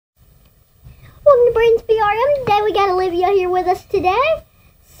friends, BRM. Today we got Olivia here with us today.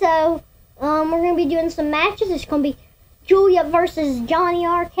 So, we're going to be doing some matches. It's going to be Julia versus Johnny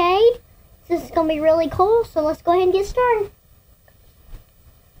Arcade. So this is going to be really cool. So let's go ahead and get started.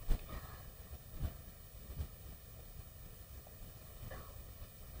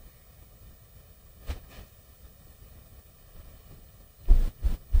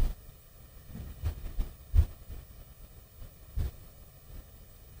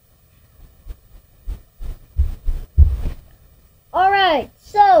 Alright,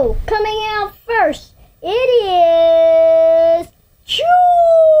 so coming out first, it is Julia!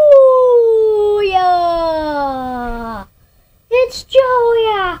 It's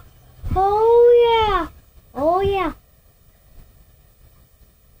Julia! Oh yeah! Oh yeah!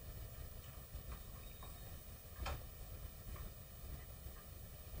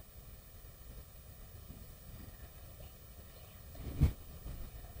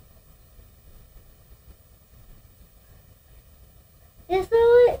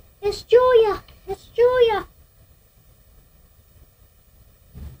 It's Julia. It's Julia.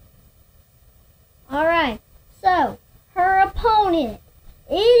 Alright, so her opponent,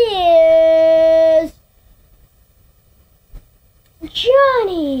 it is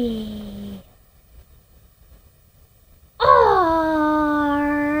Johnny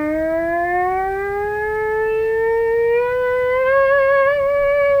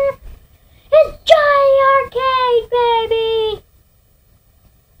It's Johnny Arcade, baby!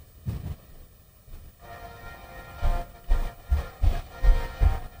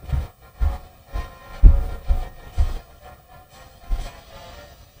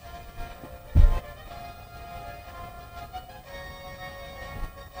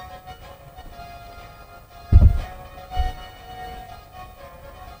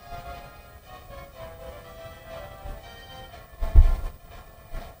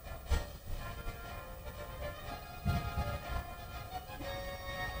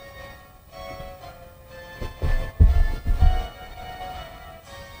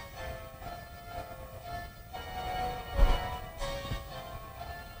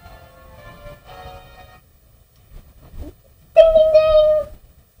 Ding, ding, ding!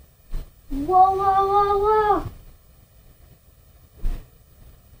 Whoa, whoa, whoa, whoa!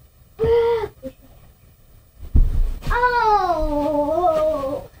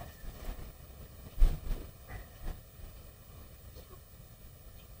 Oh!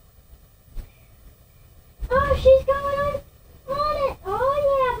 Oh, she's going on it! Oh,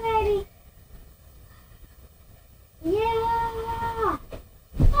 yeah, baby! Yeah!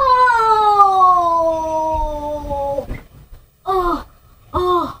 Oh! Oh! Oh!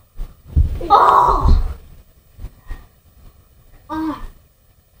 Oh! Oh! Oh!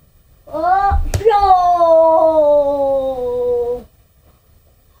 No!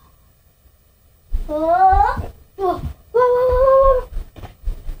 Oh! Whoa! Whoa! Whoa!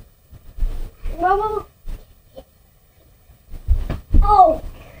 Whoa! Whoa! Oh!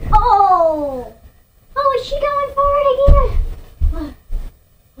 Oh! Oh! Is she going for it again?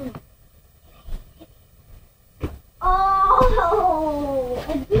 Oh!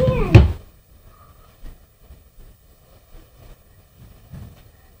 Again!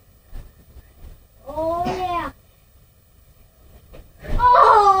 Oh yeah!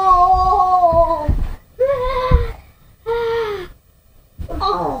 Oh! Oh!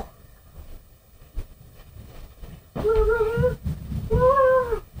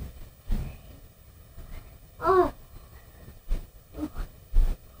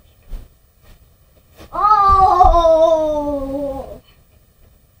 Oh! Oh!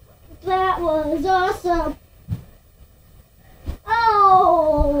 That was awesome!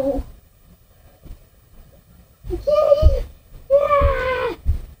 Oh! Yeah! Yeah!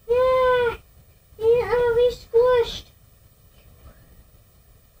 Yeah! Yeah, we squished!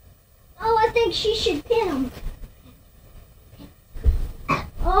 Oh, I think she should pin him.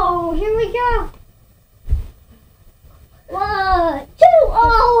 Oh, here we go! 1, 2,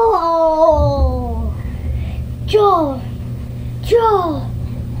 oh! Joel! Joel!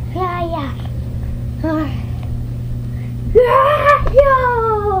 Yeah, yeah! Yeah!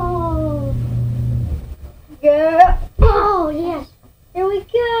 Yo! Yeah! Oh, yes! Here we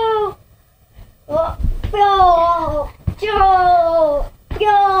go! Oh! Go! Go!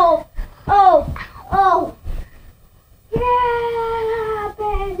 Go! Oh! Oh! Yeah,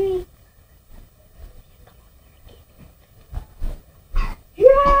 baby!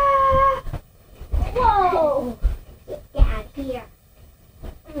 Yeah! Whoa! Get out of here!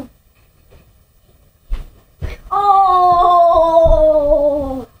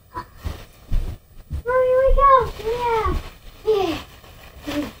 Oh! Oh, here we go! Yeah! Yeah!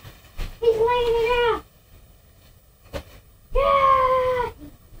 He's laying it out!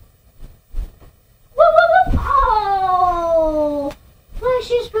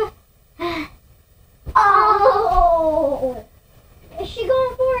 she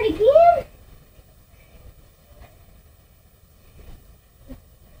going for it again?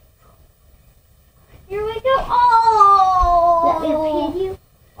 Here we go. Oh! Let me pin you.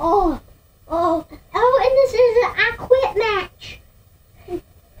 Oh, oh, oh, and this is an I quit match.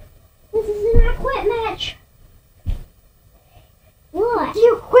 This is an I quit match. What?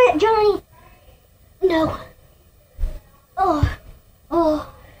 You quit, Johnny. No. Oh,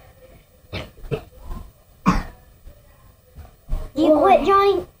 oh. You quit,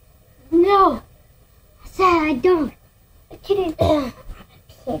 Johnny? No. I said I don't. I couldn't. Pick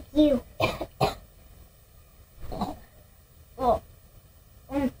you. Oh.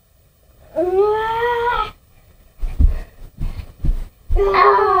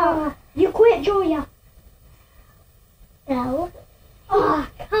 You quit, Julia. No. Oh,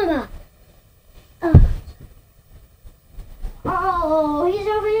 come on. Oh, he's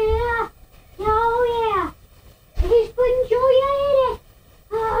over there. Oh, yeah. He's putting Julia in it.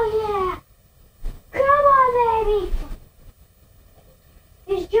 Oh, yeah. Come on, baby.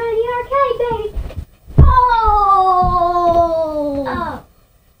 It's Johnny Arcade, baby. Oh. Oh.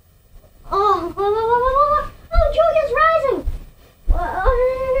 Oh, oh, Julia's rising.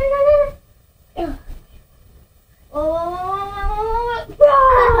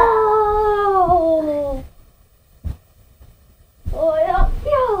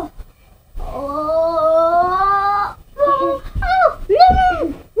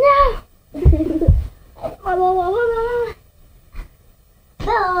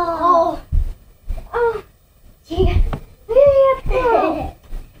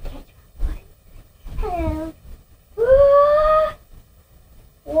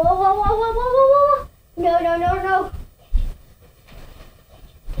 No, no, no, no.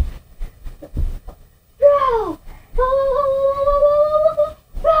 No!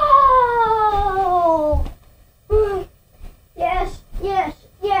 No! Yes, yes,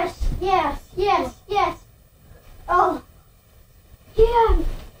 yes, yes, yes, yes. Oh. Yeah.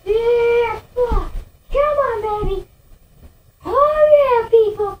 Yeah. Come on, baby. Oh, yeah,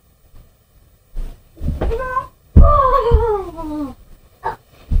 people. Oh.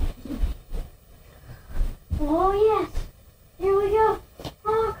 Oh, yes. Here we go.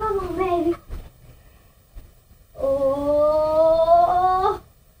 Oh, come on, baby. Oh.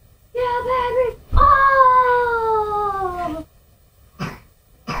 Yeah, baby. Oh.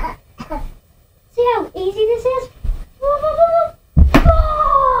 See how easy this is? Oh.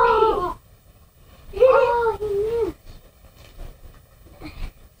 Oh, he missed.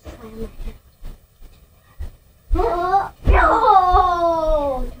 Oh.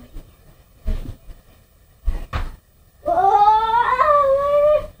 No.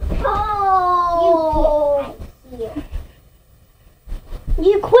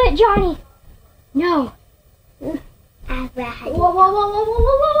 You quit, Johnny. No. I'd rather Whoa, whoa, whoa, whoa, whoa,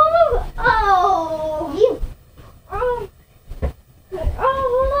 whoa, whoa, whoa. Oh. you. Oh,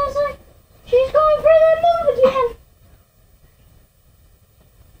 hold on a sec. She's going for that move again.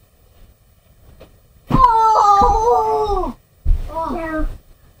 Oh. Oh. No.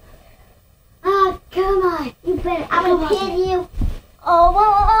 Ah, come on. You better. I'm Come gonna on. pin you. Oh,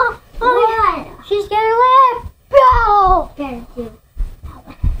 What? She's gonna live. Go. Better do.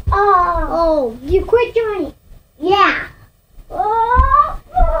 Oh. Oh, you quit, Johnny. Yeah. Oh.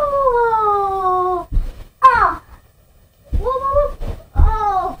 Oh. Oh. Whoa, whoa, whoa.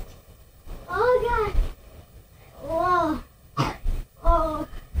 Oh. Oh, God. Whoa. Oh.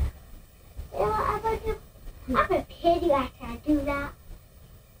 You know what I'm gonna do? I'm gonna pin you after I do that.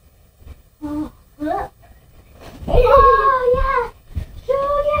 Oh. Look. Oh, yeah.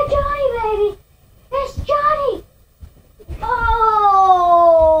 Yeah, Johnny, baby. It's Johnny.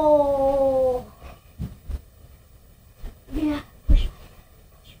 Oh. Yeah. Push.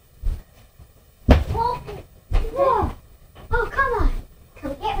 Whoa. Whoa. Oh, come on.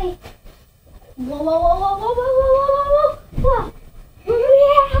 Come get me. Whoa, whoa, whoa, whoa, whoa, whoa, whoa, whoa, whoa.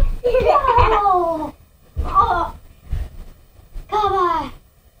 Yeah. Oh. Oh. Come on.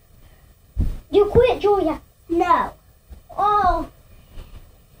 You quit, Julia. No. Oh.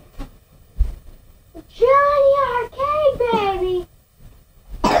 Johnny Arcade, baby.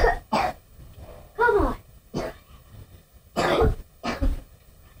 Come on.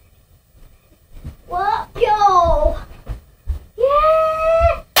 Well, go.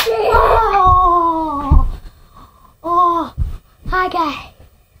 Yeah. Oh. Oh. Hi, guy.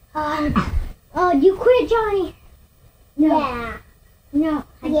 Oh, you quit, Johnny. No. Yeah. No,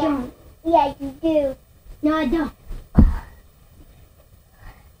 I Yeah. don't. Yeah, you do. No, I don't.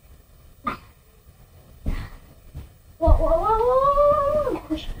 Whoa, whoa, whoa, whoa, whoa, whoa.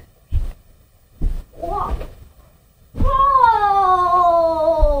 Push. Whoa. Whoa.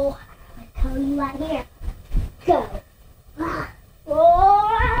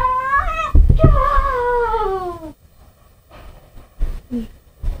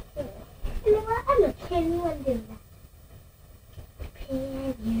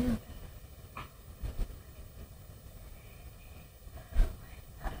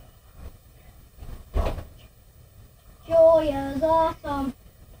 was awesome.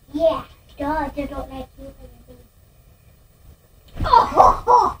 Yeah, duh, they don't like you.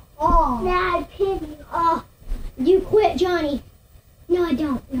 Oh. Now I pity you. Oh. You quit, Johnny. No, I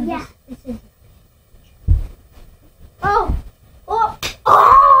don't. No, Yeah. This is. Oh. Oh.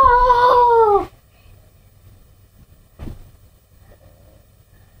 Oh.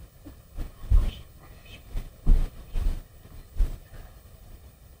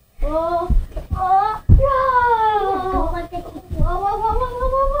 Oh. Oh. No. Don't let them keep you. Whoa, whoa, whoa, whoa,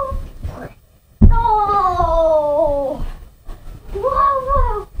 whoa, whoa, whoa. Oh. Whoa,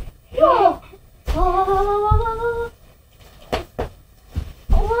 whoa. Whoa. Whoa, whoa, whoa, whoa, whoa, whoa.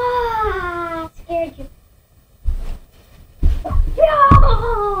 Wow. Scared you. No.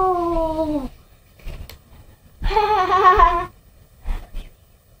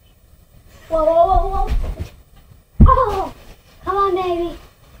 Whoa, whoa, whoa, whoa. Oh. Come on, baby.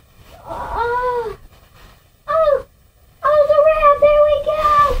 Oh. Oh. Oh, the ram. There we go.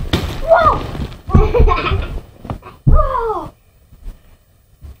 Whoa. Whoa.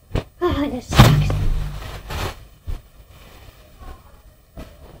 Oh, this sucks.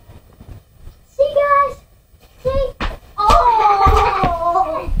 See, guys? See?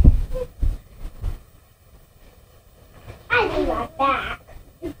 Oh! I need my back.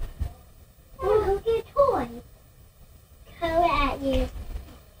 Oh, go get a toy. Go at you.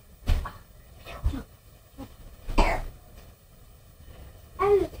 I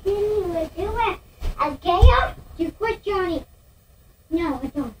was kidding you with you a game. You quit, Johnny. No, I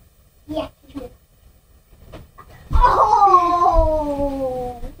don't. Yeah, you do.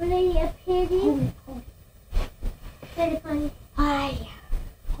 Oh! Really a pity? Hold it. Very funny. Hi.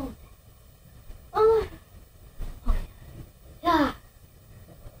 Hold it. Oh. Yeah.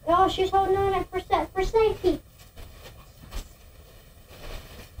 Oh, she's holding on it for safety.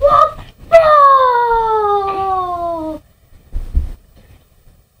 Whoop! No!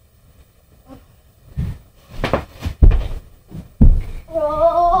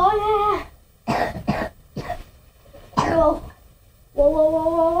 Oh, yeah. Whoa. Whoa, whoa, whoa,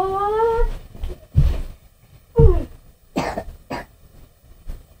 whoa, whoa, whoa.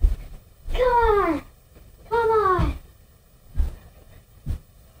 Come on. Come on.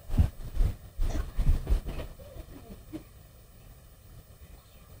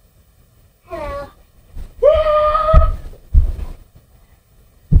 Hello.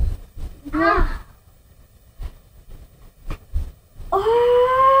 Ah. Ah.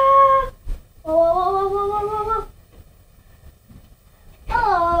 Ah. Whoa, whoa, whoa, whoa, whoa, whoa, whoa.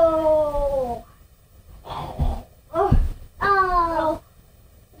 Oh. Oh. Oh.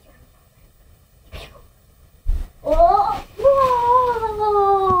 Oh. Whoa.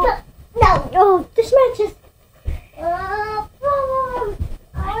 No. Oh, this match is. Oh,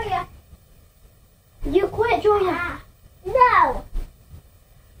 oh yeah. You quit, Julia. No.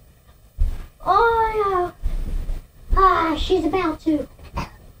 Oh, yeah. Ah, she's about to.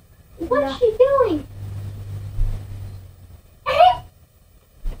 What's Yeah. she doing?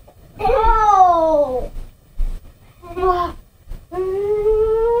 Oh. Ah.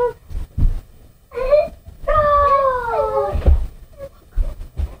 Oh.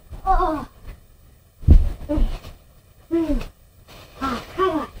 Ah,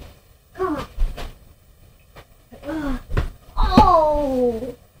 come on. Come on.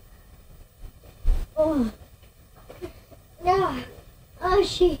 Oh. Oh. Yeah. Oh,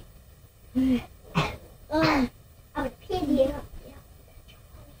 she. I would pity you.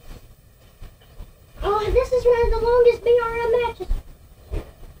 Oh, this is one of the longest BRM matches.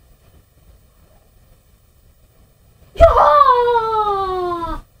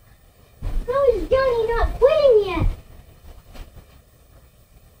 Ah! How is Johnny not quitting yet?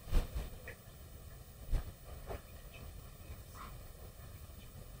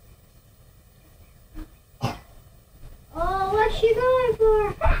 Oh, what's she going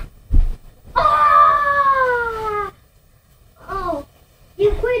for? Ah! Oh,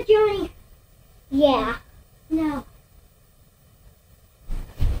 you quit, Johnny. Yeah. No.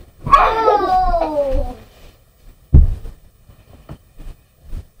 Oh.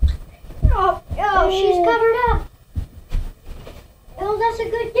 Oh, she's covered up. Oh, that's a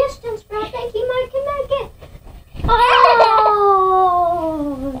good distance, but I think he might can make it. Oh!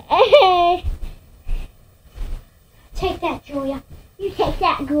 Take that, Julia. You take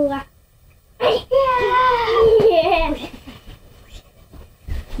that, Gula. Yeah! Yeah!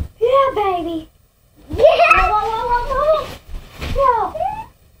 Yeah, baby. Yeah. Whoa, whoa, whoa, whoa, whoa. No.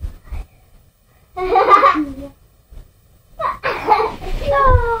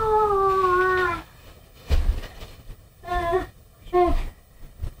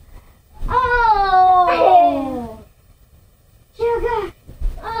 Oh!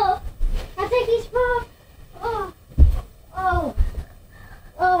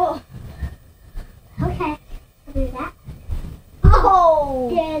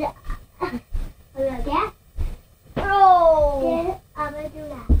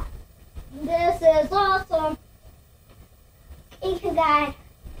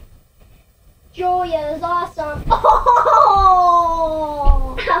 Julia is awesome. Oh!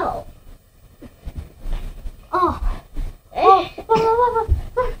 Ow. Oh. Oh.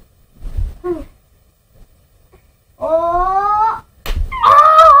 Oh.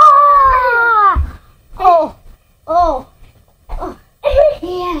 Oh. Oh. Oh.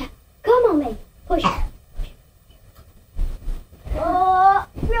 Yeah. Come on, baby. Push it. Oh.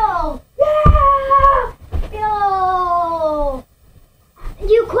 No. Yeah. No.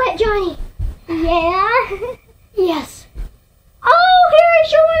 You quit, Johnny. Yeah. Yes. Oh, here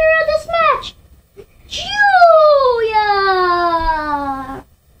is your winner of this match. Julia!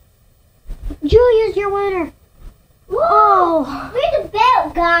 Julia's your winner. Whoa. Oh. Where's the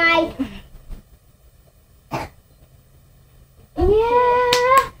belt, guy?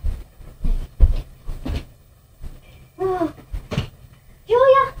 Yeah. Oh.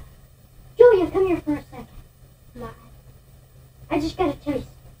 Julia? Julia, come here for a second. Come on. I just gotta tell you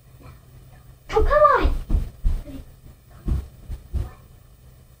something. Oh, come on.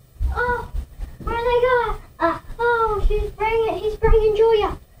 Oh, where they go? Oh, he's bringing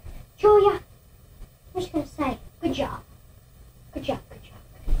Julia. Julia, I'm just gonna say, good job. Good job, good job.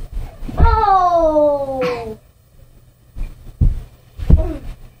 Oh!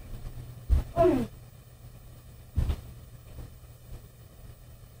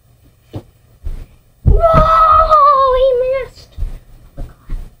 Whoa! He missed.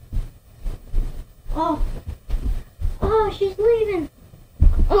 Oh. Oh, she's leaving.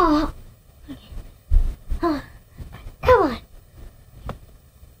 Oh. Okay.